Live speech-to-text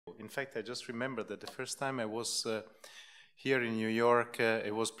In fact, I just remember that the first time I was here in New York,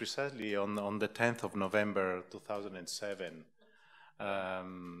 it was precisely on the 10th of November 2007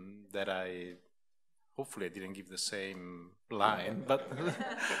 that hopefully I didn't give the same line, but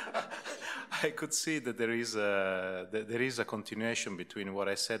I could see that there is a continuation between what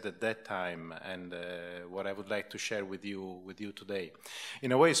I said at that time and what I would like to share with you today.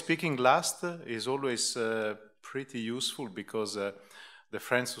 In a way, speaking last is always pretty useful because the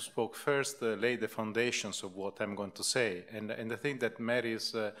friends who spoke first laid the foundations of what I'm going to say. And I think that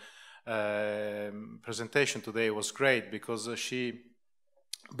Mary's presentation today was great because she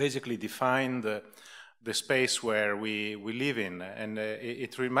basically defined the space where we live in. And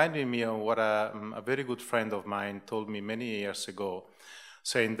it reminded me of what a very good friend of mine told me many years ago,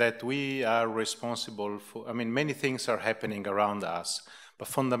 saying that we are responsible for, I mean, many things are happening around us, but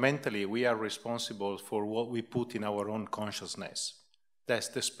fundamentally we are responsible for what we put in our own consciousness. That's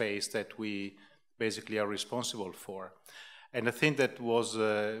the space that we basically are responsible for. And I think that was,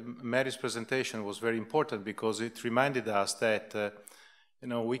 Mary's presentation was very important because it reminded us that you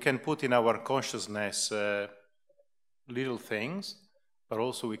know, we can put in our consciousness little things, but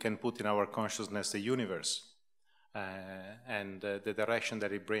also we can put in our consciousness the universe and the direction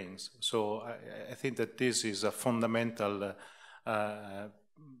that it brings. So I think that this is a fundamental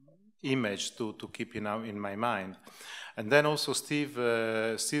image to keep in my mind. And then also Steve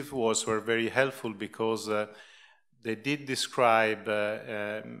were very helpful because they did describe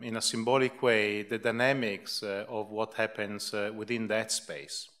in a symbolic way the dynamics of what happens within that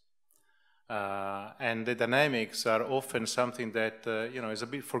space. And the dynamics are often something that you know, is a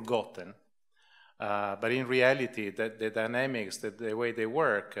bit forgotten. But in reality, the dynamics, the way they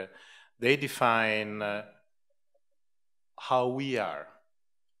work, they define how we are,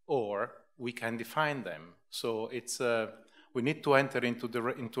 or we can define them. So it's we need to enter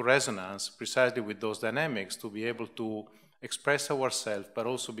into resonance precisely with those dynamics to be able to express ourselves, but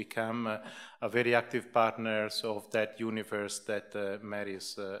also become a very active partners of that universe that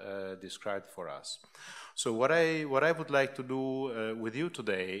Mary's described for us. So what I would like to do with you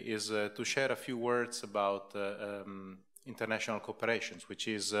today is to share a few words about international cooperations, which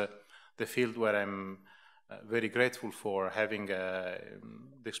is the field where I'm very grateful for having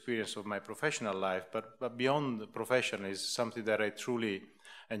the experience of my professional life, but beyond the profession is something that I truly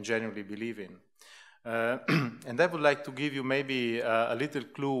and genuinely believe in. And I would like to give you maybe a little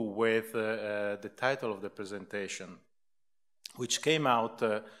clue with the title of the presentation, which came out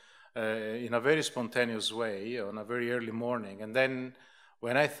in a very spontaneous way on a very early morning. And then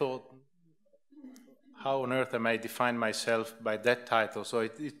when I thought, how on earth am I define myself by that title? So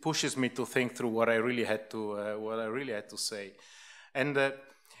it pushes me to think through what I really had to say. And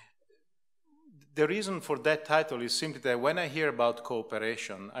the reason for that title is simply that when I hear about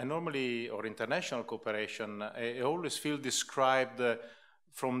cooperation, I normally, or international cooperation, I always feel described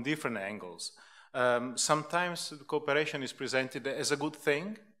from different angles. Sometimes cooperation is presented as a good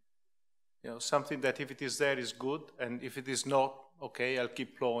thing, you know, something that if it is there is good, and if it is not, okay, I'll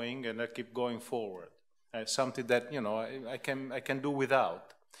keep plowing and I'll keep going forward. Something that, you know, I can do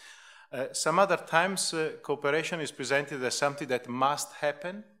without. Some other times cooperation is presented as something that must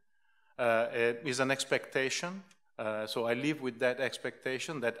happen, is an expectation. So I live with that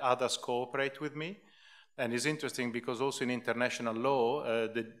expectation that others cooperate with me. And it's interesting because also in international law,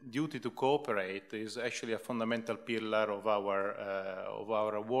 the duty to cooperate is actually a fundamental pillar of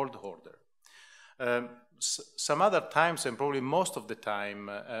our world order. Some other times, and probably most of the time,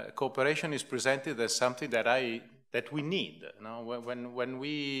 cooperation is presented as something that we need. You know? When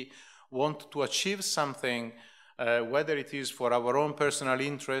we want to achieve something, whether it is for our own personal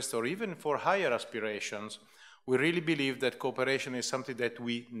interest or even for higher aspirations, we really believe that cooperation is something that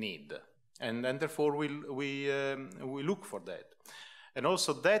we need, and therefore we look for that. And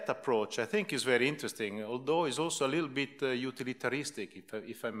also that approach, I think, is very interesting, although it's also a little bit utilitaristic,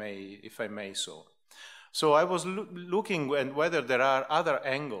 if I may so. So I was looking at whether there are other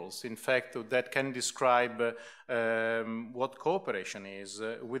angles, in fact, that can describe what cooperation is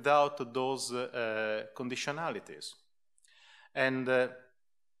without those conditionalities. And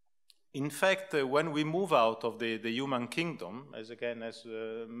in fact, when we move out of the human kingdom, as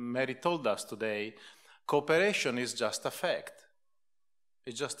Mary told us today, cooperation is just a fact.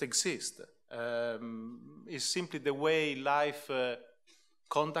 It just exists. It's simply the way life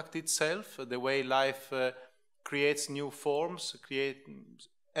conduct itself, the way life creates new forms, create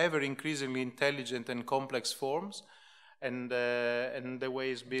ever increasingly intelligent and complex forms, and the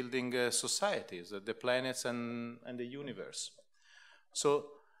way it's building societies, the planets and the universe. So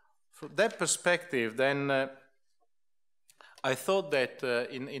from that perspective, then I thought that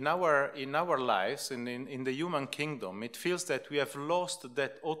in our lives, in the human kingdom, it feels that we have lost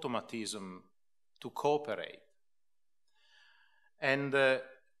that automatism to cooperate. And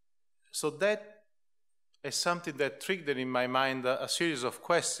so that is something that triggered in my mind a series of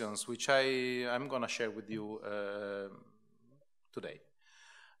questions, which I'm going to share with you today.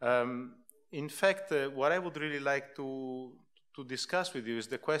 In fact, what I would really like to discuss with you is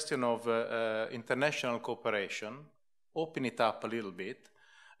the question of international cooperation, open it up a little bit,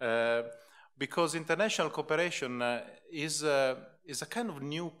 because international cooperation is a kind of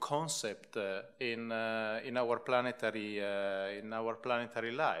new concept in our planetary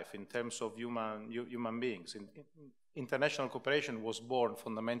life in terms of human beings. International cooperation was born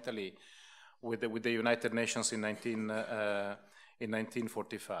fundamentally with the United Nations in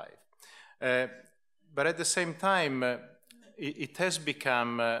 1945, but at the same time, it has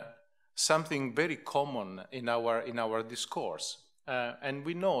become something very common in our discourse. And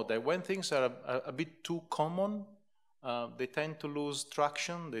we know that when things are a bit too common, they tend to lose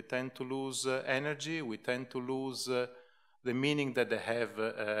traction, they tend to lose energy, we tend to lose the meaning that they have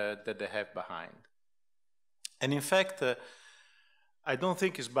behind. And in fact, I don't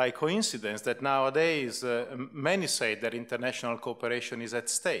think it's by coincidence that nowadays many say that international cooperation is at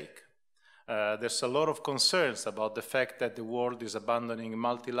stake. There's a lot of concerns about the fact that the world is abandoning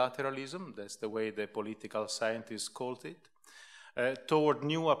multilateralism, that's the way the political scientists called it, toward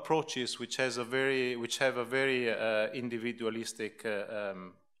new approaches which have a very individualistic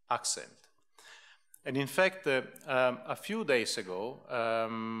accent. And in fact, a few days ago,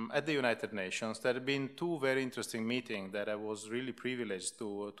 at the United Nations, there have been two very interesting meetings that I was really privileged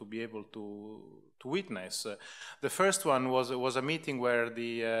to be able to witness. The first one was a meeting where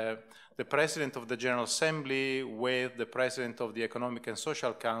the President of the General Assembly with the President of the Economic and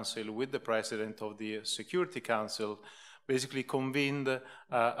Social Council with the President of the Security Council basically convened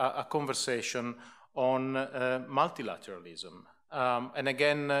a conversation on multilateralism. And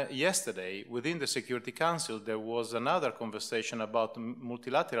again, yesterday, within the Security Council, there was another conversation about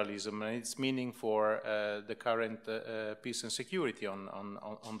multilateralism and its meaning for the current peace and security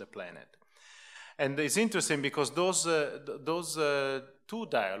on the planet. And it's interesting because those two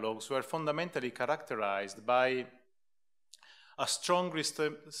dialogues were fundamentally characterized by a strong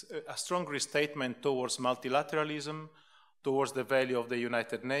restatement towards multilateralism, towards the value of the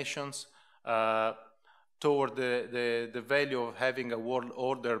United Nations, toward the value of having a world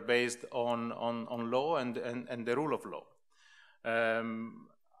order based on law and the rule of law.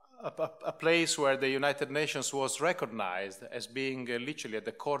 A place where the United Nations was recognized as being literally at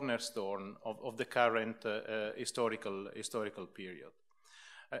the cornerstone of the current historical period.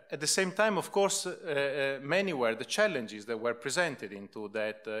 At the same time, of course, many were the challenges that were presented into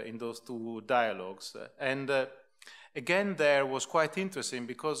that in those two dialogues. And again, there was quite interesting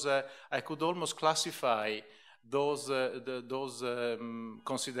because I could almost classify those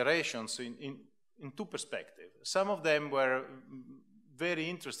considerations in two perspectives. Some of them were very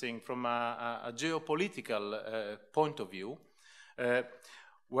interesting from a geopolitical point of view,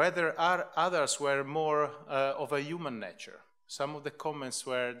 whether others were more of a human nature. Some of the comments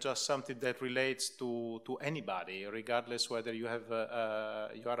were just something that relates to anybody, regardless whether you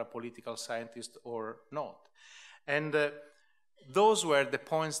are a political scientist or not. And those were the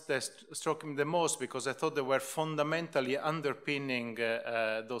points that struck me the most because I thought they were fundamentally underpinning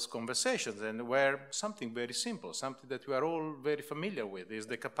those conversations and were something very simple, something that we are all very familiar with, is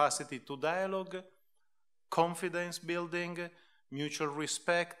the capacity to dialogue, confidence building, mutual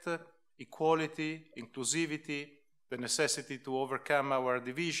respect, equality, inclusivity, the necessity to overcome our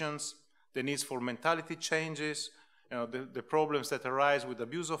divisions, the needs for mentality changes, the problems that arise with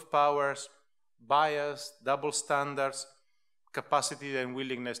abuse of powers, bias, double standards, capacity and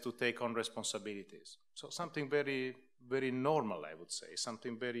willingness to take on responsibilities. So something very, very normal, I would say,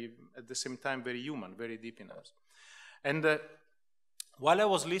 something very, at the same time, very human, very deep in us. And while I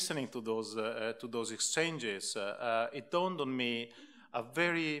was listening to those exchanges, it dawned on me a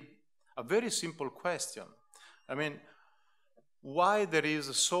very simple question. I mean, why there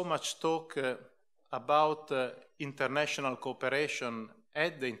is so much talk about international cooperation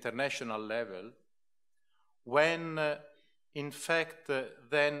at the international level when in fact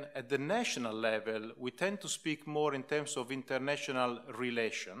then at the national level we tend to speak more in terms of international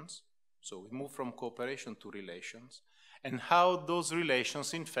relations, so we move from cooperation to relations, and how those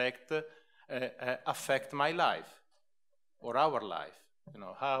relations in fact affect my life or our life,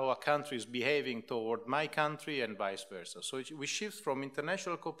 how a country is behaving toward my country and vice versa. So we shift from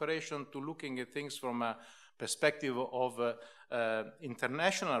international cooperation to looking at things from a perspective of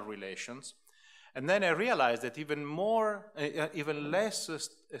international relations. And then I realized that even less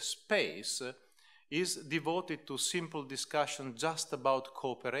space is devoted to simple discussion just about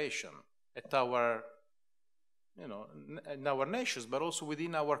cooperation at our, in our nations, but also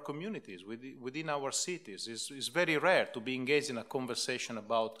within our communities, within our cities. It's very rare to be engaged in a conversation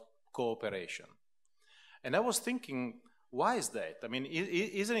about cooperation. And I was thinking, why is that? I mean,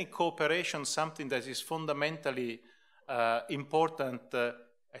 isn't it cooperation something that is fundamentally important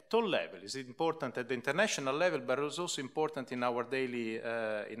at all levels? Is it important at the international level, but it's also important in our daily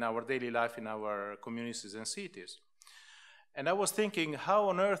life, in our communities and cities? And I was thinking, how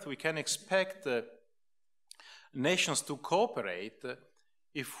on earth we can expect nations to cooperate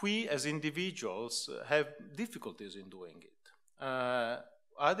if we as individuals have difficulties in doing it?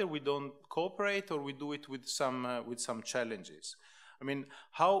 Either we don't cooperate or we do it with some challenges. I mean,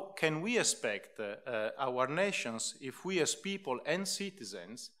 how can we expect our nations if we as people and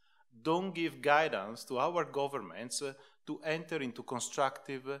citizens don't give guidance to our governments to enter into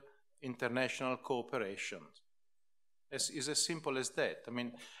constructive international cooperation? It's as simple as that. I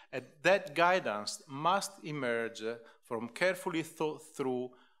mean, that guidance must emerge from carefully thought through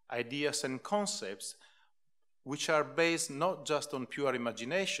ideas and concepts which are based not just on pure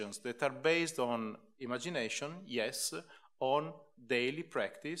imaginations, that are based on imagination, yes, on daily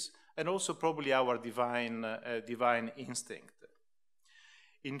practice, and also probably our divine instinct.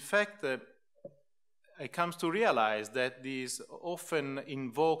 In fact, I come to realize that these often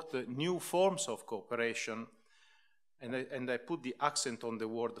invoked new forms of cooperation, and I put the accent on the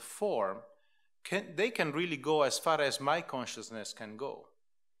word form, they can really go as far as my consciousness can go.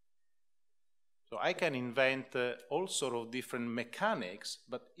 So I can invent all sorts of different mechanics,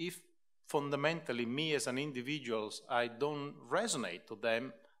 but if fundamentally me as an individual, I don't resonate to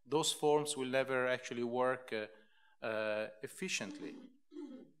them, those forms will never actually work efficiently.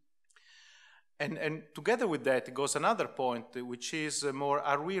 And together with that goes another point, which is more,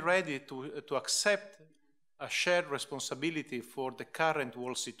 are we ready to accept a shared responsibility for the current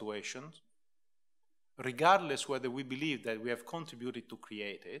world situations, regardless whether we believe that we have contributed to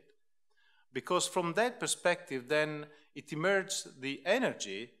create it? Because from that perspective, then it emerges the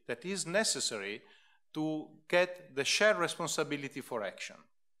energy that is necessary to get the shared responsibility for action.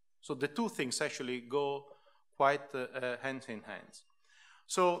 So the two things actually go quite hand in hand.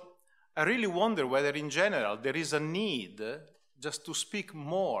 So I really wonder whether in general there is a need just to speak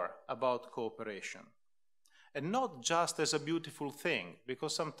more about cooperation. And not just as a beautiful thing,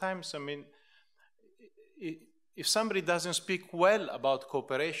 because sometimes, I mean, if somebody doesn't speak well about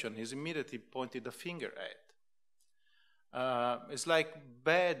cooperation, he's immediately pointed a finger at. It's like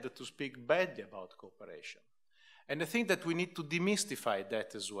bad to speak badly about cooperation. And I think that we need to demystify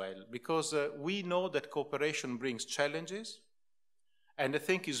that as well, because we know that cooperation brings challenges, and I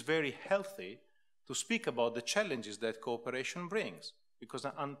think it's very healthy to speak about the challenges that cooperation brings, because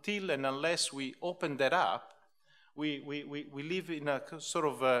until and unless we open that up, we live in a sort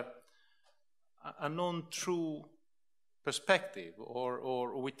of a non-true perspective,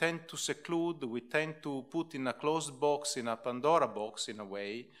 or we tend to seclude, we tend to put in a closed box, in a Pandora box in a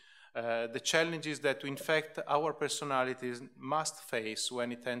way, the challenges that in fact our personalities must face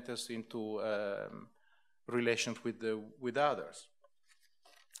when it enters into relations with others.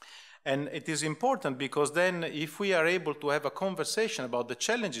 And it is important because then if we are able to have a conversation about the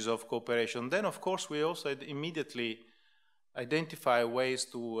challenges of cooperation, then of course we also immediately identify ways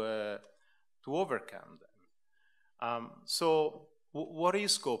to overcome them. So what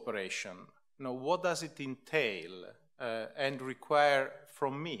is cooperation? You know, what does it entail and require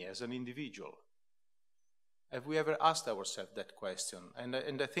from me as an individual? Have we ever asked ourselves that question? And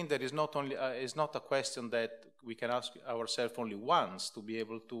I think that is not only is not a question that we can ask ourselves only once to be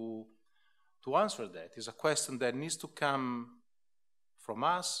able to answer that. It's a question that needs to come from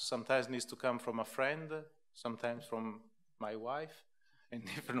us, sometimes needs to come from a friend, sometimes from my wife, in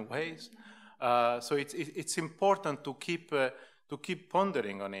different ways. So it's important to keep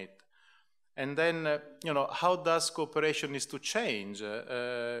pondering on it. And then, you know, how does cooperation needs to change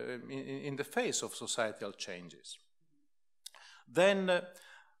in the face of societal changes? Then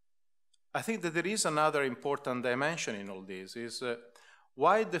I think that there is another important dimension in all this, is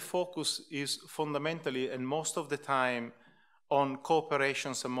why the focus is fundamentally and most of the time on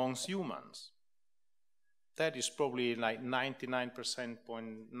cooperations amongst humans. That is probably like 99.9%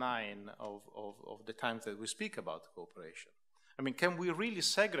 of the times that we speak about cooperation. I mean, can we really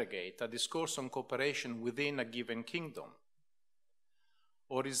segregate a discourse on cooperation within a given kingdom?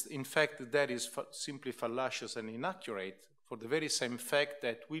 Or is, in fact, that is simply fallacious and inaccurate for the very same fact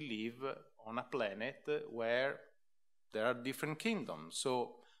that we live on a planet where there are different kingdoms.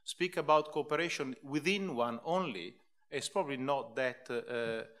 So speak about cooperation within one only is probably not that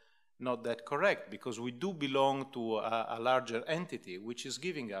correct, because we do belong to a larger entity which is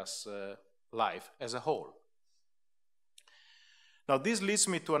giving us life as a whole. Now, this leads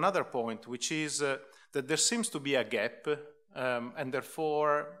me to another point, which is that there seems to be a gap and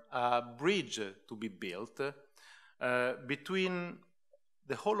therefore a bridge to be built between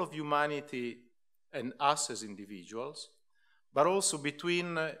the whole of humanity and us as individuals, but also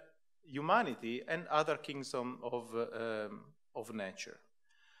between humanity and other kingdoms of nature.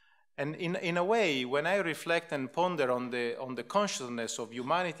 And in a way, when I reflect and ponder on the consciousness of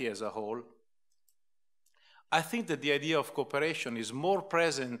humanity as a whole, I think that the idea of cooperation is more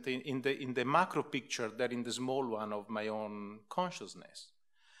present in the macro picture than in the small one of my own consciousness.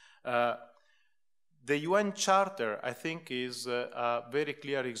 The UN Charter, I think, is a very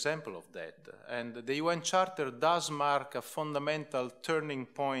clear example of that. And the UN Charter does mark a fundamental turning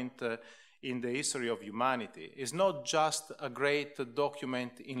point in the history of humanity. It's not just a great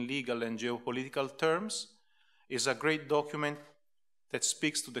document in legal and geopolitical terms. It's a great document that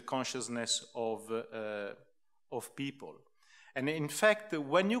speaks to the consciousness of people. And in fact,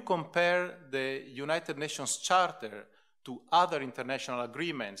 when you compare the United Nations Charter to other international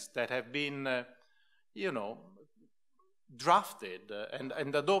agreements that have been drafted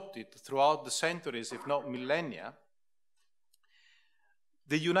and adopted throughout the centuries, if not millennia,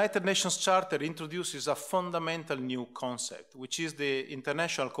 the United Nations Charter introduces a fundamental new concept, which is the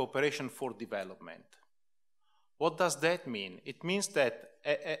international cooperation for development. What does that mean? It means that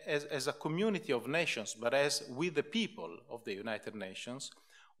as a community of nations, but as with the people of the United Nations,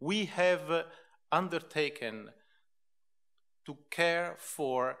 we have undertaken to care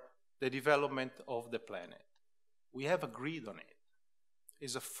for the development of the planet. We have agreed on it.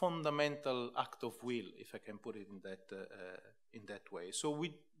 It's a fundamental act of will, if I can put it in that way. So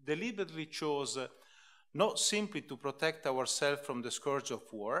we deliberately chose not simply to protect ourselves from the scourge of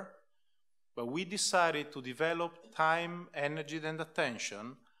war, but we decided to develop time, energy, and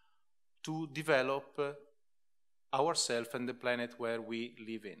attention to develop ourselves and the planet where we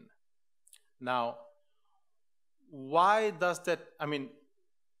live in. Now, why does that,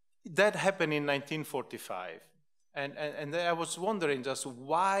 that happened in 1945. And I was wondering just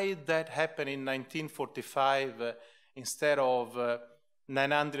why that happened in 1945 instead of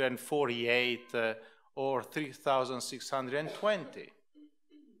 948 or 3620.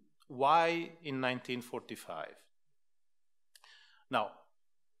 Why in 1945? Now,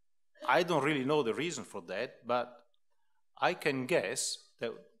 I don't really know the reason for that, but I can guess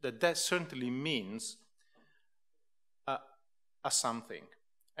that certainly means a something.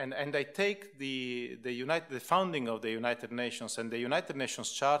 And I take the founding of the United Nations and the United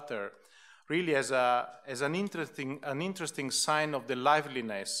Nations Charter really as an interesting sign of the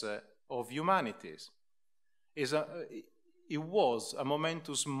liveliness of humanities. It was a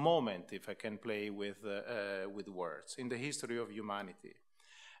momentous moment, if I can play with words, in the history of humanity.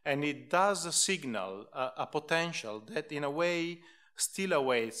 And it does signal a potential that in a way still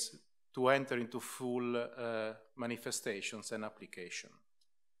awaits to enter into full manifestations and application.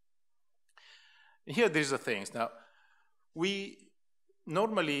 Here there's the things. Now, we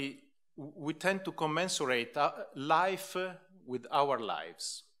tend to commensurate life with our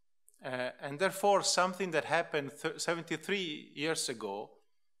lives. And therefore, something that happened 73 years ago,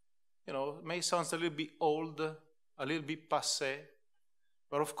 may sound a little bit old, a little bit passé.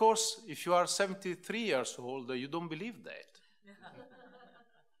 But of course, if you are 73 years old, you don't believe that.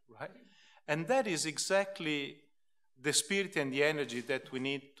 Right? And that is exactly the spirit and the energy that we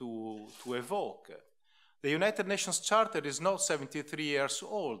need to evoke. The United Nations Charter is not 73 years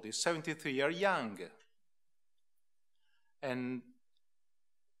old, it's 73 years young. And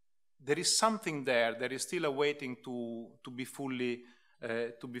there is something there that is still awaiting to be fully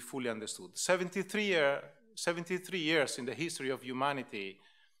understood. 73 years in the history of humanity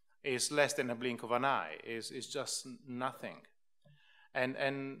is less than a blink of an eye. It's just nothing.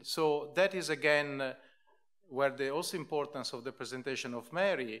 And so that is again where the also importance of the presentation of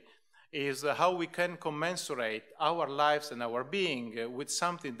Mary is how we can commensurate our lives and our being with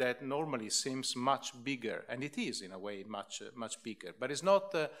something that normally seems much bigger, and it is in a way much bigger, but it's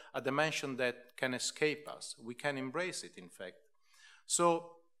not a dimension that can escape us. We can embrace it, in fact.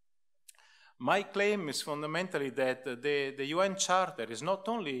 So my claim is fundamentally that the UN Charter is not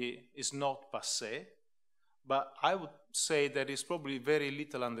passé, but I would say that it's probably very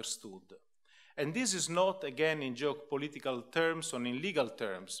little understood. And this is not, again, in geopolitical terms or in legal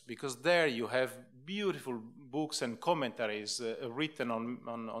terms, because there you have beautiful books and commentaries written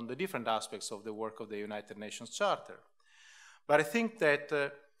on the different aspects of the work of the United Nations Charter. But I think that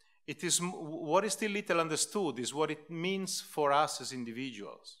it is what is still little understood is what it means for us as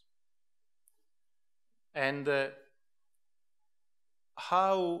individuals. And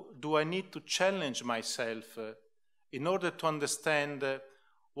how do I need to challenge myself in order to understand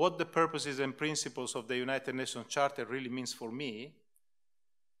what the purposes and principles of the United Nations Charter really means for me,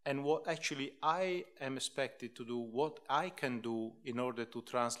 and what actually I am expected to do, what I can do in order to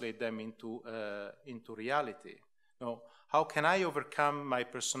translate them into reality. Now, how can I overcome my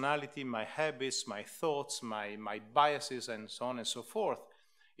personality, my habits, my thoughts, my biases, and so on and so forth,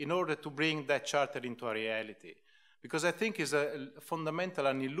 in order to bring that charter into a reality? Because I think it's a fundamental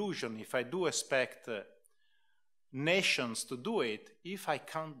an illusion if I do expect nations to do it, if I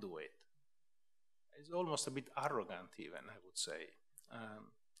can't do it. It's almost a bit arrogant even, I would say.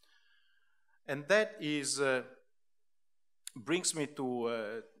 And that is, brings me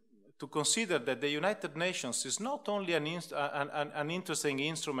to consider that the United Nations is not only an interesting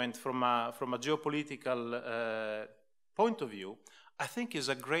instrument from a geopolitical point of view, I think is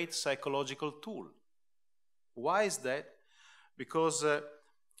a great psychological tool. Why is that? Because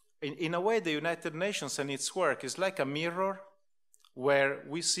in a way the United Nations and its work is like a mirror where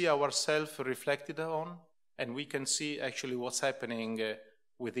we see ourselves reflected on, and we can see actually what's happening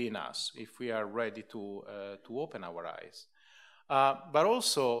within us if we are ready to open our eyes. But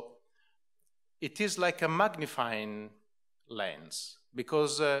also, it is like a magnifying lens,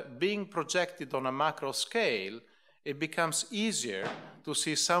 because being projected on a macro scale, it becomes easier to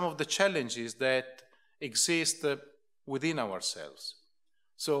see some of the challenges that exist within ourselves.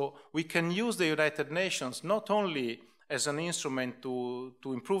 So we can use the United Nations not only as an instrument to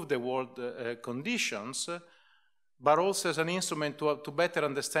improve the world conditions, but also as an instrument to better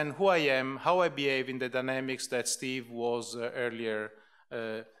understand who I am, how I behave in the dynamics that Steve was earlier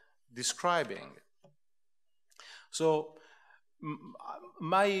describing. So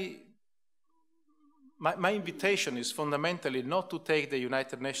my invitation is fundamentally not to take the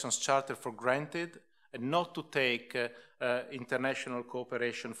United Nations Charter for granted, and not to take international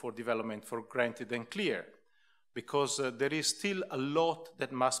cooperation for development for granted and clear, because there is still a lot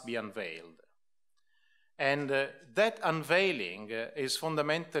that must be unveiled. And that unveiling is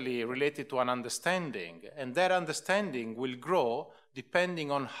fundamentally related to an understanding, and that understanding will grow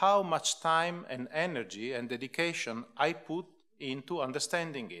depending on how much time and energy and dedication I put into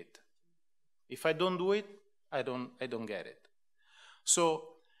understanding it. If I don't do it, I don't get it. So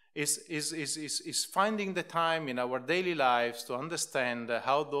is finding the time in our daily lives to understand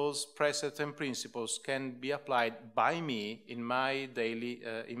how those precepts and principles can be applied by me in my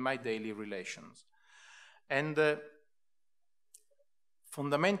daily relations. And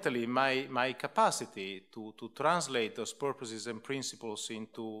fundamentally, my capacity to translate those purposes and principles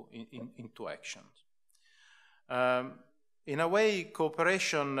into actions. In a way,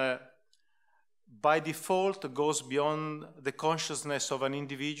 cooperation by default goes beyond the consciousness of an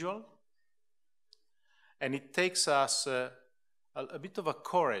individual, and it takes us a bit of a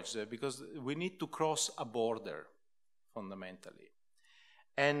courage because we need to cross a border, fundamentally.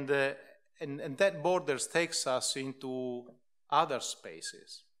 And that border takes us into other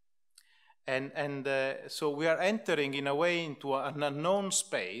spaces. And so we are entering, in a way, into an unknown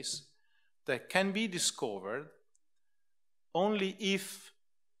space that can be discovered only if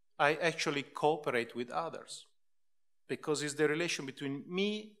I actually cooperate with others, because it's the relation between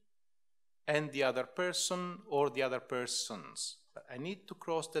me and the other person or the other persons. But I need to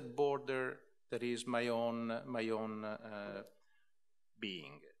cross that border that is my own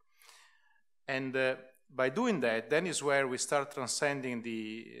being. And by doing that, then is where we start transcending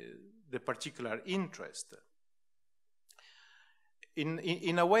the particular interest.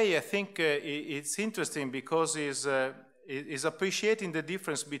 In a way, I think it's interesting because is appreciating the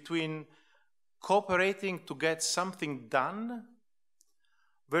difference between cooperating to get something done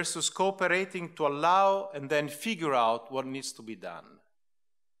versus cooperating to allow and then figure out what needs to be done.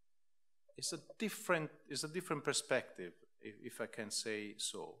 It's a different perspective, if I can say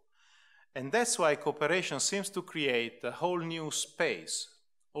so. And that's why cooperation seems to create a whole new space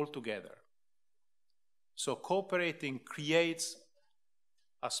altogether. So cooperating creates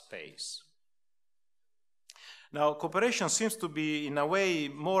a space. Now, cooperation seems to be, in a way,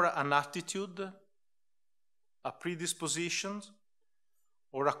 more an attitude, a predisposition,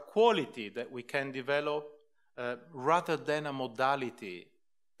 or a quality that we can develop rather than a modality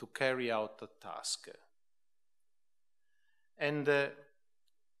to carry out a task. And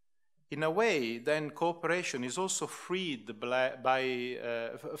in a way, then cooperation is also freed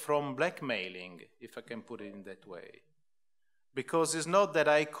from blackmailing, if I can put it in that way. Because it's not that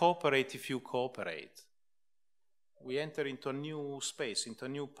I cooperate if you cooperate. We enter into a new space, into a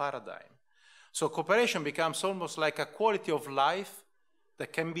new paradigm. So cooperation becomes almost like a quality of life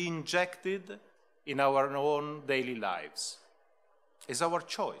that can be injected in our own daily lives. It's our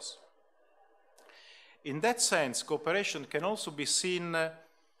choice. In that sense, cooperation can also be seen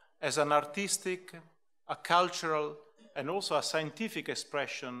as an artistic, a cultural, and also a scientific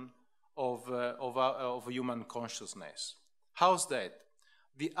expression of human consciousness. How's that?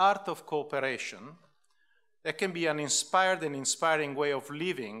 The art of cooperation, that can be an inspired and inspiring way of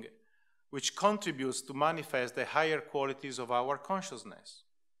living which contributes to manifest the higher qualities of our consciousness.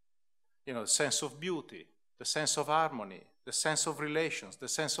 You know, the sense of beauty, the sense of harmony, the sense of relations, the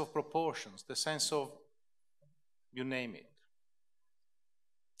sense of proportions, the sense of, you name it.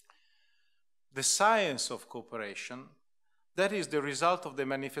 The science of cooperation, that is the result of the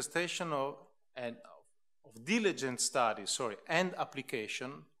manifestation of diligent study, and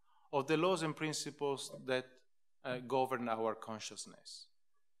application of the laws and principles that govern our consciousness.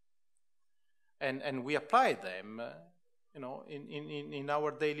 And we apply them, in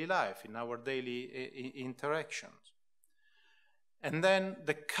our daily life, in our daily interactions. And then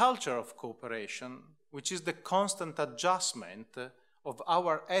the culture of cooperation, which is the constant adjustment of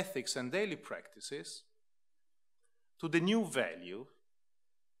our ethics and daily practices to the new value,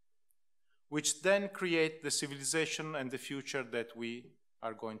 which then create the civilization and the future that we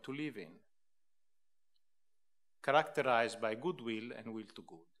are going to live in, characterized by goodwill and will to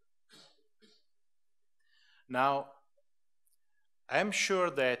good. Now, I'm sure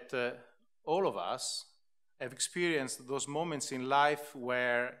that all of us have experienced those moments in life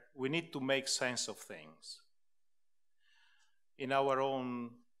where we need to make sense of things in our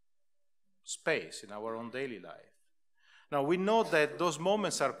own space, in our own daily life. Now, we know that those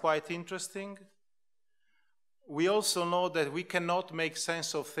moments are quite interesting. We also know that we cannot make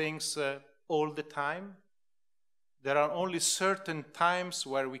sense of things all the time. There are only certain times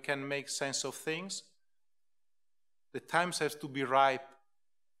where we can make sense of things. The times have to be ripe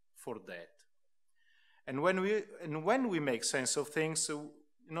for that. And when we make sense of things,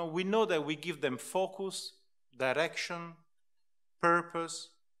 we know that we give them focus, direction, purpose.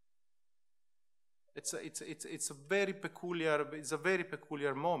 It's a very peculiar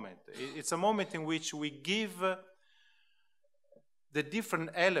moment. It's a moment in which we give the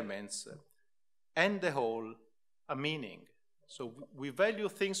different elements and the whole a meaning. So we value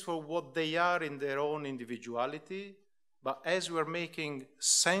things for what they are in their own individuality, but as we're making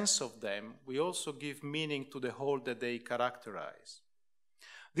sense of them, we also give meaning to the whole that they characterize.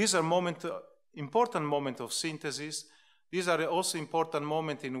 These are important moments of synthesis. These are also important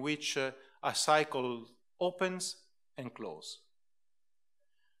moments in which a cycle opens and closes.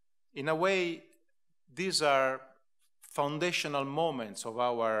 In a way, these are foundational moments of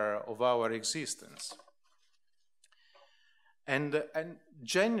our existence. And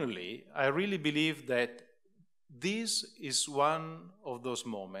genuinely, I really believe that this is one of those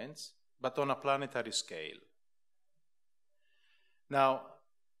moments, but on a planetary scale. Now,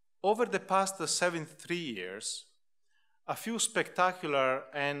 over the past 73 years, a few spectacular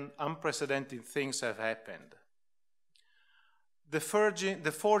and unprecedented things have happened. The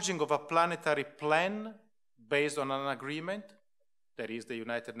forging of a planetary plan based on an agreement, that is the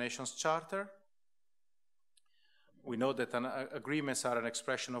United Nations Charter. We know that agreements are an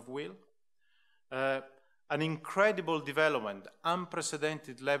expression of will. An incredible development,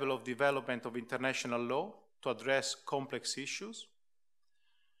 unprecedented level of development of international law to address complex issues.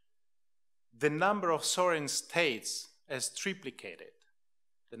 The number of sovereign states has triplicated.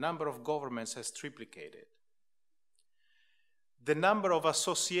 The number of governments has triplicated. The number of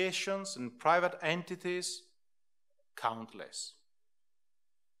associations and private entities, countless.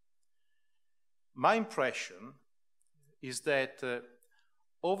 My impression is that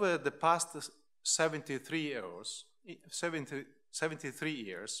over the past 73 years,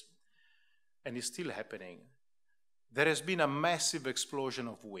 and it's still happening, there has been a massive explosion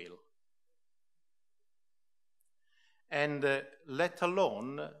of will. And let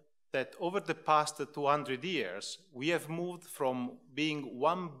alone that over the past 200 years, we have moved from being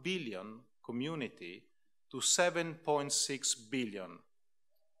 1 billion community to 7.6 billion.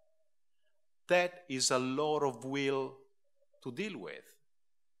 That is a lot of will to deal with.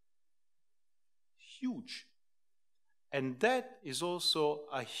 Huge. And that is also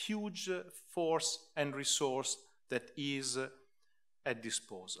a huge force and resource that is at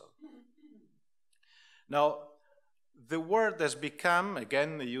disposal. Now, the world has become,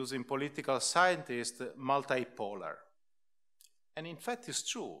 again, using political scientists, multipolar. And in fact, it's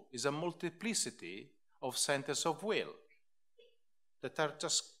true. It's a multiplicity of centers of will that are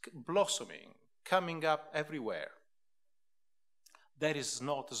just blossoming, coming up everywhere. That is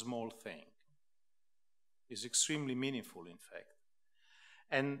not a small thing. It's extremely meaningful, in fact.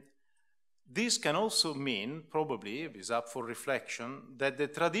 And this can also mean, probably, it is up for reflection, that the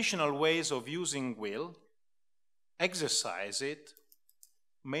traditional ways of using will, exercise it,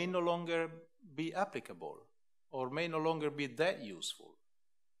 may no longer be applicable or may no longer be that useful.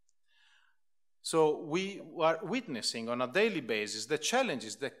 So we are witnessing on a daily basis the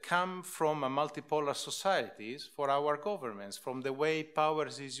challenges that come from a multipolar societies for our governments, from the way power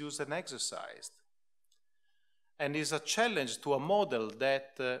is used and exercised. And is a challenge to a model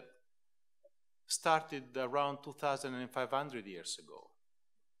that started around 2,500 years ago.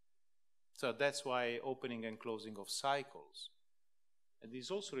 So that's why opening and closing of cycles. And this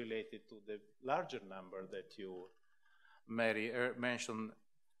is also related to the larger number that you, Mary, mentioned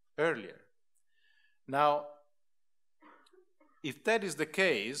earlier. Now, if that is the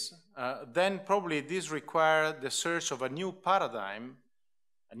case, then probably this requires the search of a new paradigm,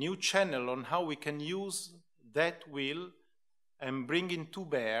 a new channel on how we can use that will and bring it to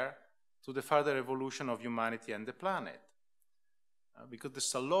bear to the further evolution of humanity and the planet. Because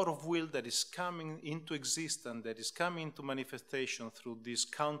there's a lot of will that is coming into existence, that is coming into manifestation through this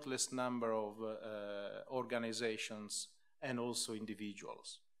countless number of organizations and also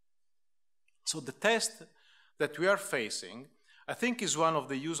individuals. So the test that we are facing, I think, is one of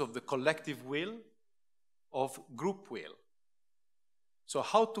the use of the collective will, of group will. So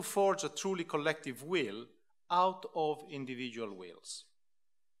how to forge a truly collective will out of individual wills.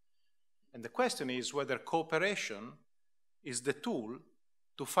 And the question is whether cooperation is the tool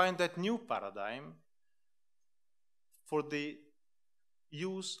to find that new paradigm for the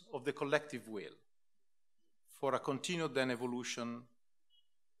use of the collective will, for a continued then evolution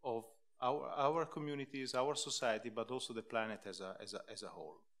of our communities, our society, but also the planet as a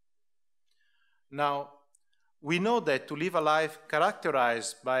whole. Now, we know that to live a life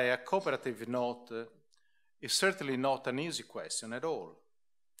characterized by a cooperative note is certainly not an easy question at all,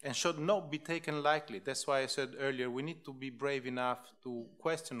 and should not be taken lightly. That's why I said earlier, we need to be brave enough to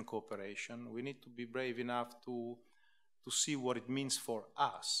question cooperation. We need to be brave enough to see what it means for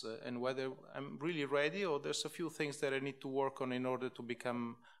us, and whether I'm really ready, or there's a few things that I need to work on in order to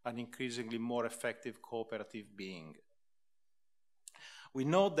become an increasingly more effective cooperative being. We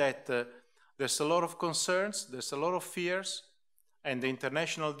know that there's a lot of concerns, there's a lot of fears, and the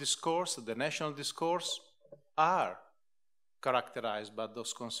international discourse, the national discourse are characterized by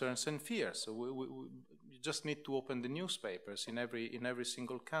those concerns and fears. So we just need to open the newspapers in every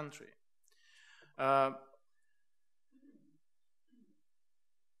single country.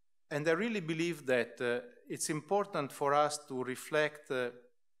 And I really believe that it's important for us to reflect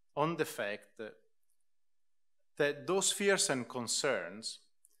on the fact that those fears and concerns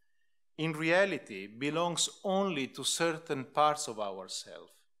in reality belongs only to certain parts of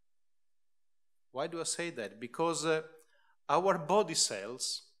ourselves. Why do I say that? Because our body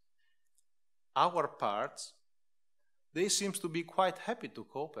cells, our parts, they seem to be quite happy to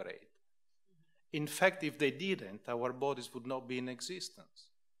cooperate. In fact, if they didn't, our bodies would not be in existence.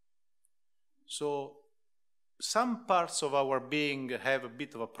 So some parts of our being have a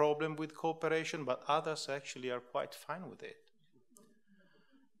bit of a problem with cooperation, but others actually are quite fine with it.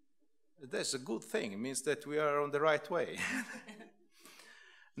 That's a good thing. It means that we are on the right way.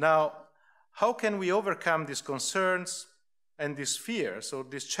 Now, how can we overcome these concerns and these fears or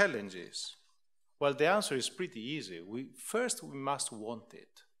these challenges? Well, the answer is pretty easy. First, we must want it.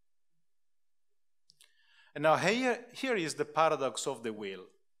 And now here is the paradox of the will.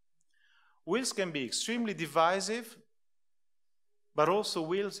 Wills can be extremely divisive, but also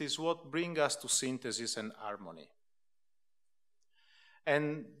wills is what bring us to synthesis and harmony.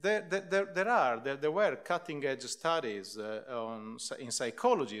 And there were cutting-edge studies in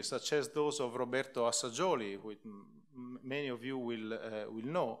psychology, such as those of Roberto Assagioli, which many of you will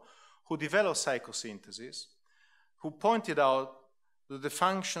know, who developed psychosynthesis, who pointed out the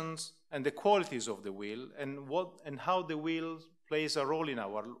functions and the qualities of the will, and how the will plays a role in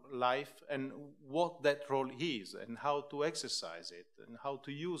our life, and what that role is, and how to exercise it, and how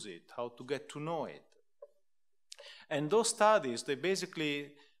to use it, how to get to know it. And those studies, they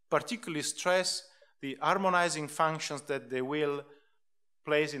basically particularly stress the harmonizing functions that the will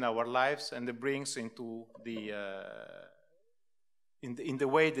plays in our lives, and it brings into in the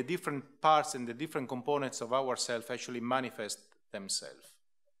way the different parts and the different components of ourselves actually manifest themselves.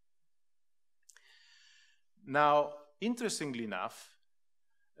 Now, interestingly enough,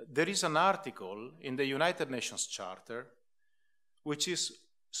 there is an article in the United Nations Charter which is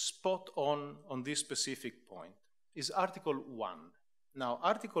spot on this specific point. Is Article 1. Now,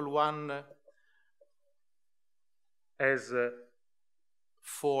 Article 1 has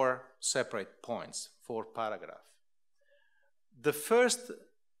 4 separate points, 4 paragraphs. The first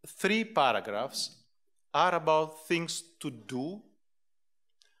 3 paragraphs are about things to do,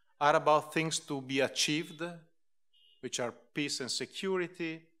 are about things to be achieved, which are peace and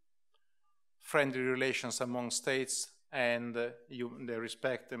security, friendly relations among states, and the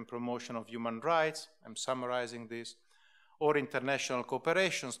respect and promotion of human rights. I'm summarizing this. Or international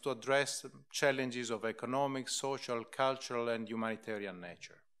cooperations to address challenges of economic, social, cultural, and humanitarian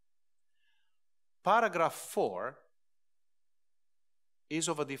nature. Paragraph 4 is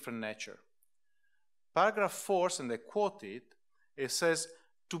of a different nature. Paragraph 4, and I quote it, it says,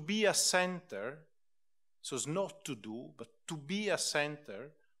 to be a center, so it's not to do, but to be a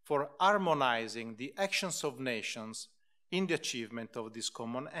center for harmonizing the actions of nations in the achievement of these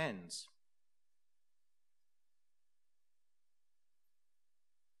common ends.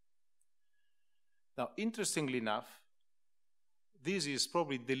 Now, interestingly enough, this is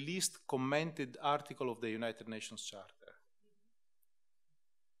probably the least commented article of the United Nations Charter.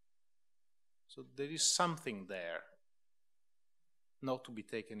 So there is something there not to be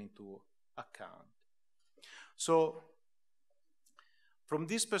taken into account. So from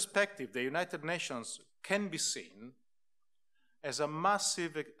this perspective, the United Nations can be seen as a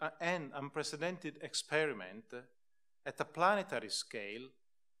massive and unprecedented experiment at a planetary scale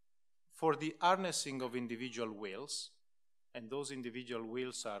for the harnessing of individual wills, and those individual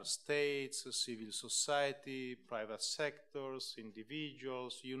wills are states, civil society, private sectors,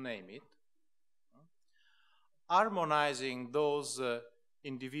 individuals, you name it. Harmonizing those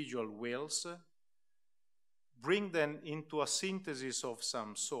individual wills, bring them into a synthesis of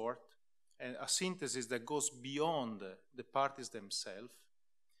some sort, and a synthesis that goes beyond the parties themselves,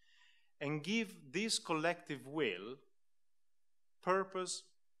 and give this collective will purpose,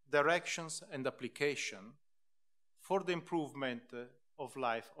 directions, and application for the improvement of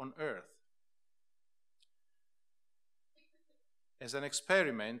life on Earth. As an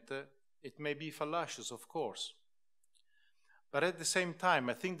experiment, it may be fallacious, of course, but at the same time,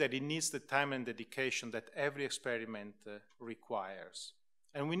 I think that it needs the time and dedication that every experiment requires.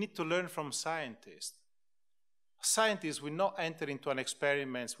 And we need to learn from scientists. Scientists will not enter into an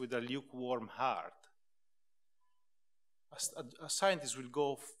experiment with a lukewarm heart. A scientist will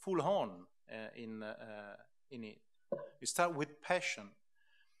go full on in it. We start with passion,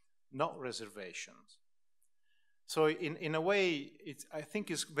 not reservations. So in a way, I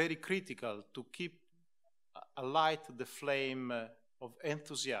think it's very critical to keep alight the flame of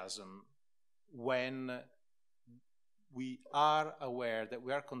enthusiasm when we are aware that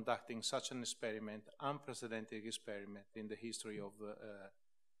we are conducting such an experiment, unprecedented experiment in the history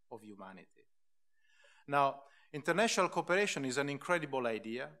of humanity. Now, international cooperation is an incredible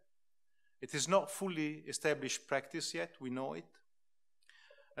idea. It is not fully established practice yet, we know it.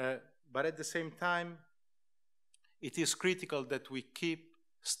 But at the same time, it is critical that we keep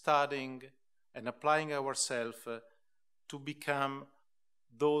studying and applying ourselves to become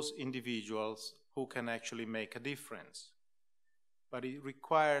those individuals who can actually make a difference. But it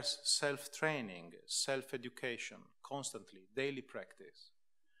requires self-training, self-education, constantly, daily practice.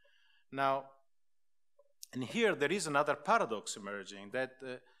 Now, and here there is another paradox emerging, that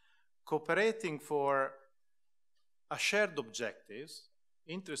cooperating for a shared objectives,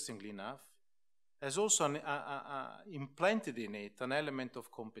 interestingly enough, has also implanted in it an element of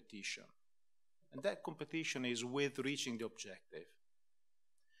competition. And that competition is with reaching the objective.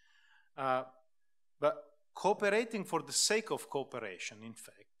 But cooperating for the sake of cooperation, in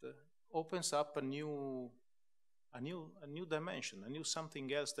fact, opens up a new dimension, a new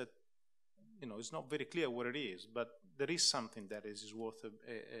something else that, it's not very clear what it is, but there is something that is worth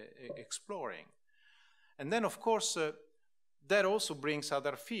exploring. And then, of course, that also brings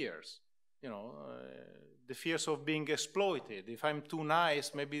other fears. The fears of being exploited. If I'm too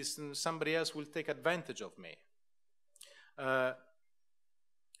nice, maybe somebody else will take advantage of me. But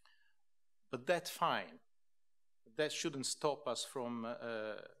that's fine. That shouldn't stop us from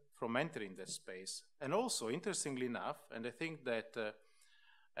entering that space. And also, interestingly enough, and I think that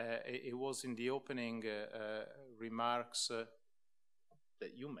it was in the opening remarks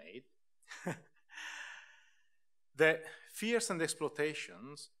that you made, that fears and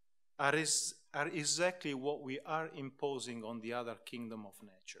exploitations are exactly what we are imposing on the other kingdom of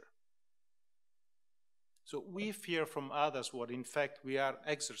nature. So we fear from others what in fact we are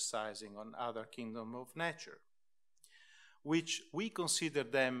exercising on other kingdom of nature, which we consider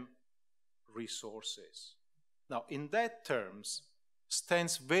them resources. Now, in that terms,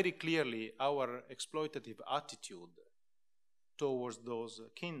 stands very clearly our exploitative attitude towards those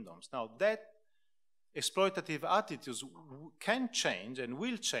kingdoms. Now, that exploitative attitudes can change and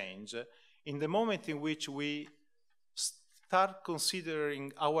will change in the moment in which we start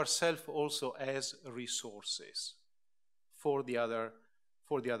considering ourselves also as resources for the other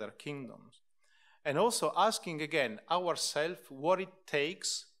kingdoms. And also asking again ourselves what it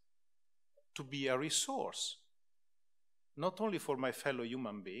takes to be a resource, not only for my fellow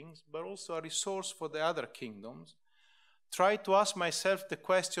human beings, but also a resource for the other kingdoms. Try to ask myself the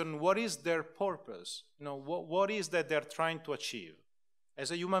question, what is their purpose? What is that they're trying to achieve?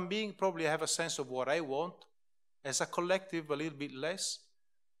 As a human being, probably I have a sense of what I want. As a collective, a little bit less.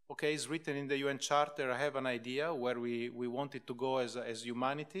 Okay, it's written in the UN Charter, I have an idea where we want it to go as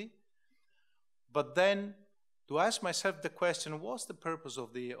humanity. But then, to ask myself the question, what's the purpose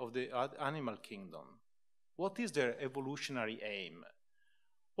of the animal kingdom? What is their evolutionary aim?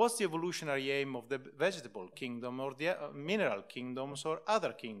 What's the evolutionary aim of the vegetable kingdom or the mineral kingdoms or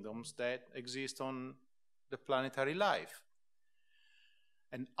other kingdoms that exist on the planetary life?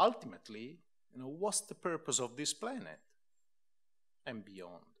 And ultimately, what's the purpose of this planet and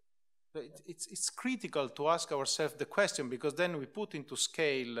beyond? It's critical to ask ourselves the question, because then we put into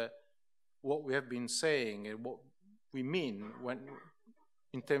scale what we have been saying and what we mean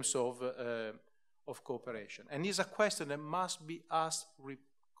in terms of cooperation. And it's a question that must be asked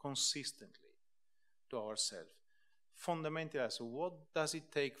consistently to ourselves. Fundamentally, so what does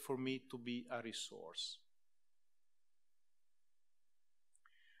it take for me to be a resource?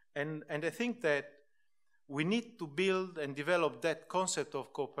 And I think that we need to build and develop that concept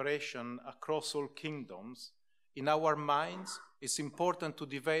of cooperation across all kingdoms in our minds. It's important to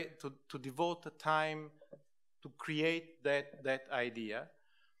devote time to create that idea,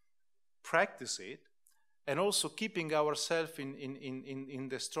 practice it, and also keeping ourselves in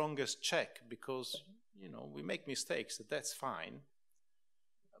the strongest check, because we make mistakes. That's fine,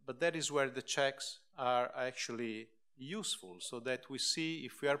 but that is where the checks are actually useful, so that we see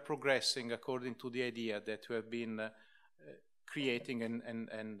if we are progressing according to the idea that we have been creating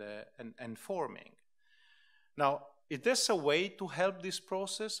and forming. Now, is there a way to help this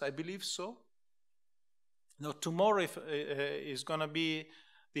process? I believe so. Now, tomorrow is going to be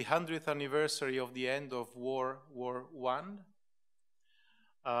the 100th anniversary of the end of War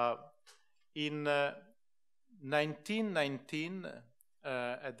I. In 1919,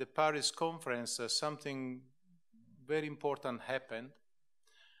 at the Paris conference, something very important happened.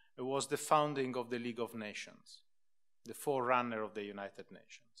 It was the founding of the League of Nations, the forerunner of the United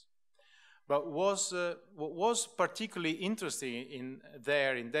Nations. But what was particularly interesting in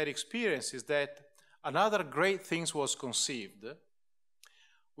that experience is that another great thing was conceived,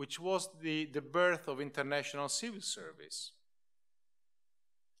 which was the birth of international civil service.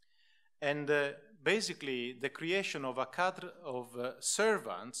 And basically the creation of a cadre of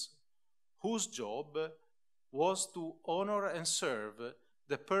servants whose job was to honor and serve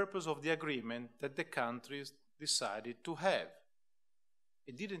the purpose of the agreement that the countries decided to have.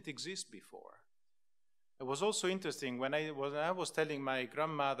 It didn't exist before. It was also interesting when I was telling my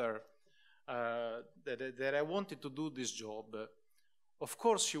grandmother that I wanted to do this job. Of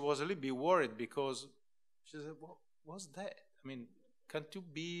course, she was a little bit worried, because she said, what's that? I mean, can't you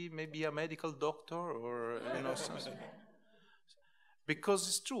be maybe a medical doctor or something? Because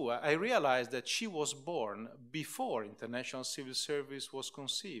it's true, I realized that she was born before international civil service was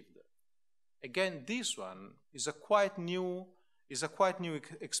conceived. Again, this one is a quite new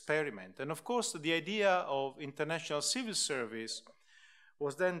experiment. And of course, the idea of international civil service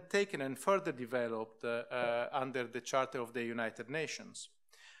was then taken and further developed under the Charter of the United Nations,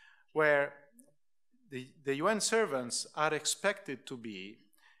 where the UN servants are expected to be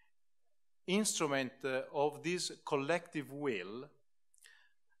instrument of this collective will,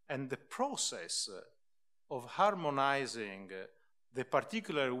 and the process of harmonizing the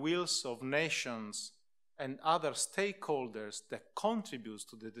particular wills of nations and other stakeholders that contributes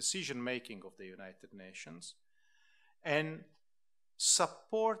to the decision-making of the United Nations, and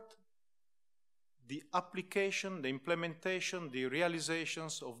support the application, the implementation, the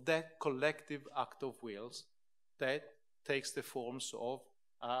realizations of that collective act of wills that takes the forms of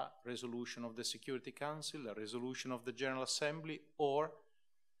a resolution of the Security Council, a resolution of the General Assembly, or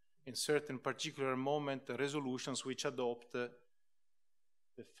in certain particular moment, the resolutions which adopt the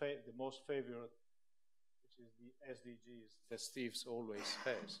most favorite, which is the SDGs that Steve always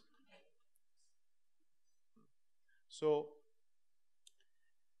has. So,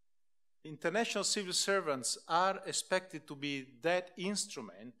 international civil servants are expected to be that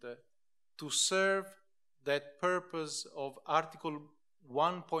instrument to serve that purpose of Article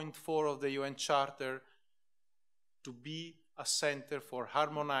 1.4 of the UN Charter, to be a center for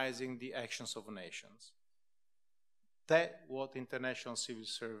harmonizing the actions of nations. That's what international civil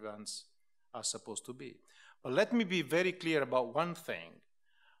servants are supposed to be. But let me be very clear about one thing,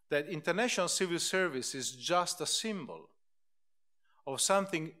 that international civil service is just a symbol of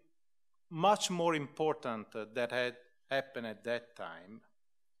something much more important that had happened at that time,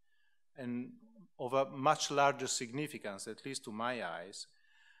 and of a much larger significance, at least to my eyes,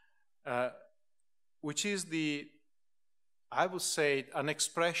 which is I would say, an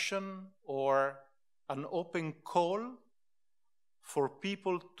expression or an open call for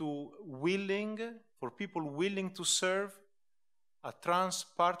people willing to serve a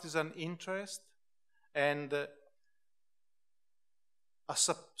transpartisan interest and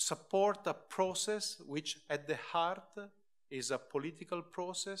support a process which at the heart is a political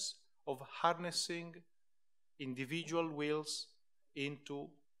process of harnessing individual wills into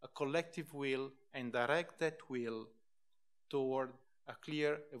a collective will and direct that will toward a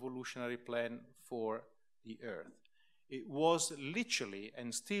clear evolutionary plan for the Earth. It was literally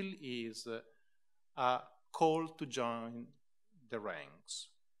and still is a call to join the ranks.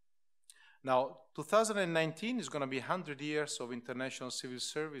 Now, 2019 is going to be 100 years of international civil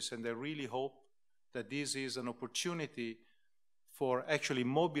service, and I really hope that this is an opportunity for actually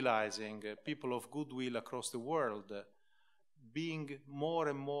mobilizing people of goodwill across the world, being more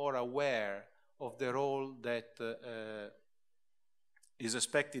and more aware of the role that is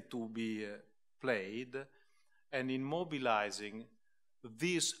expected to be played, and in mobilizing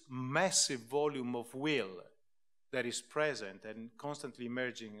this massive volume of will that is present and constantly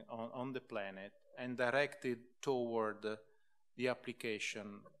emerging on the planet and directed toward the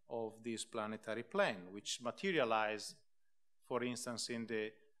application of this planetary plan, which materialized, for instance, in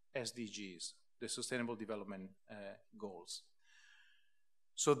the SDGs, the Sustainable Development Goals.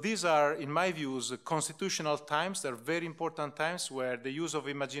 So these are, in my views, constitutional times. They're very important times where the use of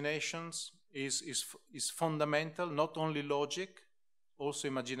imaginations is fundamental, not only logic, also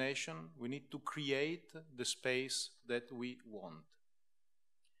imagination. We need to create the space that we want.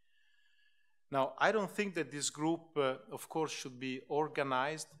 Now, I don't think that this group, of course, should be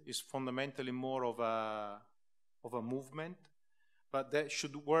organized. It's fundamentally more of a movement, but that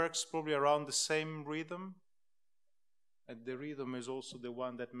should work probably around the same rhythm. And the rhythm is also the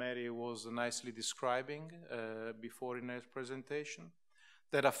one that Mary was nicely describing before in her presentation,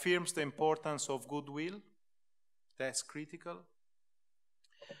 that affirms the importance of goodwill. That's critical.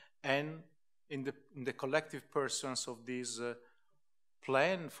 And in the collective persons of this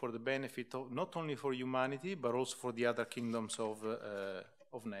plan for the benefit of not only for humanity, but also for the other kingdoms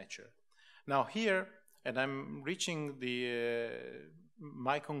of nature. Now here, and I'm reaching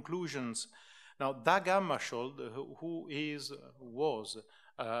my conclusions. Now, Dag Hammarskjold, who was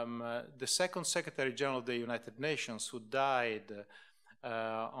the second Secretary General of the United Nations, who died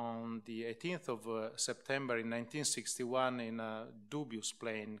on the 18th of September in 1961 in a dubious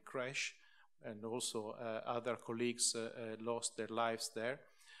plane crash, and also other colleagues lost their lives there,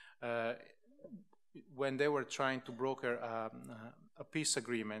 when they were trying to broker a peace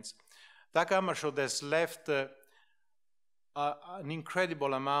agreement. Dag Hammarskjold has left an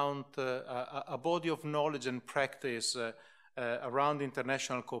incredible amount, a body of knowledge and practice around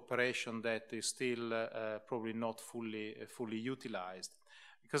international cooperation that is still probably not fully utilized.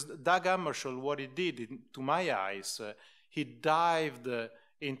 Because Dag Hammarskjold, what he did, to my eyes, he dived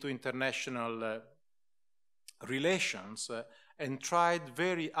into international relations and tried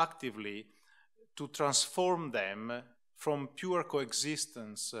very actively to transform them from pure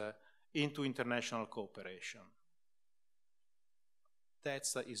coexistence into international cooperation. That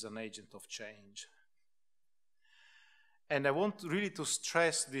is an agent of change. And I want really to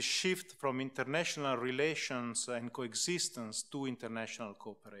stress this shift from international relations and coexistence to international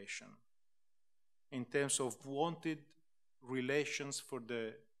cooperation in terms of wanted relations for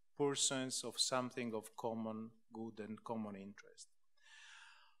the persons of something of common good and common interest.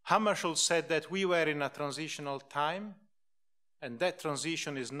 Hammarskjold said that we were in a transitional time, and that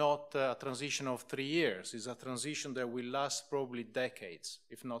transition is not a transition of 3 years. It's a transition that will last probably decades,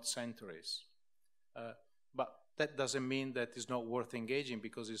 if not centuries. But that doesn't mean that it's not worth engaging,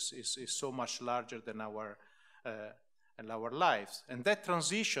 because it's so much larger than our lives. And that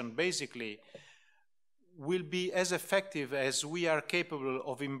transition basically will be as effective as we are capable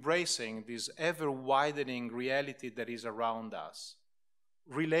of embracing this ever-widening reality that is around us.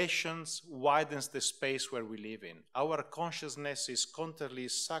 Relations widens the space where we live in. Our consciousness is constantly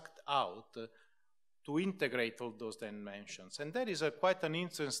sucked out to integrate all those dimensions. And that is quite an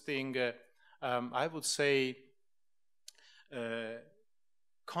interesting, I would say,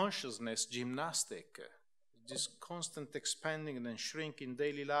 consciousness gymnastic. this constant expanding and then shrinking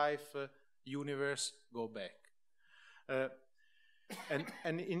daily life, universe, go back.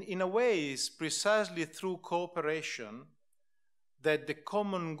 And in a way, it's precisely through cooperation that the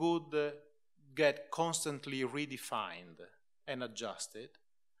common good get constantly redefined and adjusted.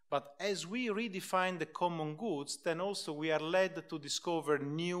 But as we redefine the common goods, then also we are led to discover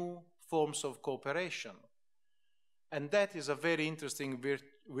new forms of cooperation. And that is a very interesting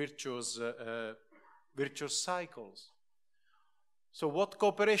virtuous cycles. So what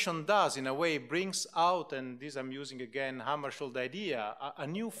cooperation does, in a way, brings out, and this I'm using again Hammarskjold idea, a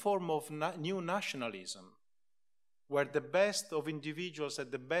new form of new nationalism, where the best of individuals and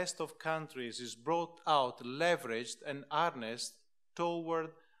the best of countries is brought out, leveraged, and harnessed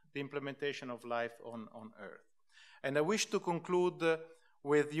toward the implementation of life on Earth. And I wish to conclude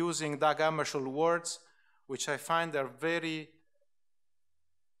with using Dag Hammarskjold's words, which I find are very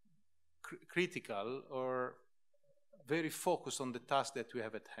critical or very focused on the task that we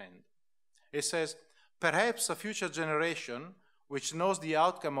have at hand. It says, perhaps a future generation, which knows the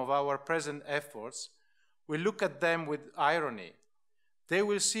outcome of our present efforts, will look at them with irony. They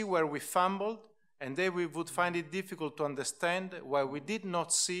will see where we fumbled, and they would find it difficult to understand why we did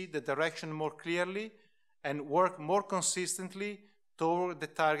not see the direction more clearly and work more consistently toward the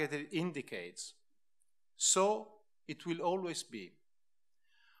target it indicates. So it will always be.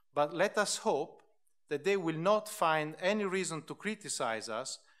 But let us hope that they will not find any reason to criticize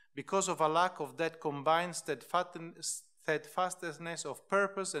us because of a lack of that combined steadfastness of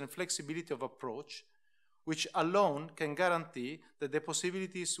purpose and flexibility of approach, which alone can guarantee that the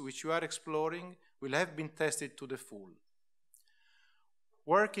possibilities which you are exploring will have been tested to the full.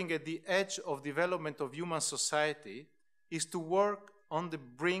 Working at the edge of development of human society is to work on the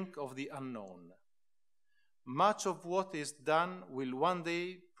brink of the unknown. Much of what is done will one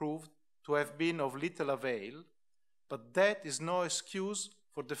day prove to have been of little avail, but that is no excuse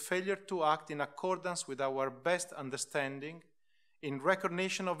for the failure to act in accordance with our best understanding, in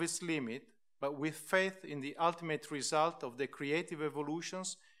recognition of its limit, but with faith in the ultimate result of the creative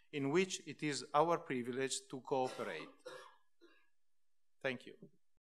evolutions in which it is our privilege to cooperate. Thank you.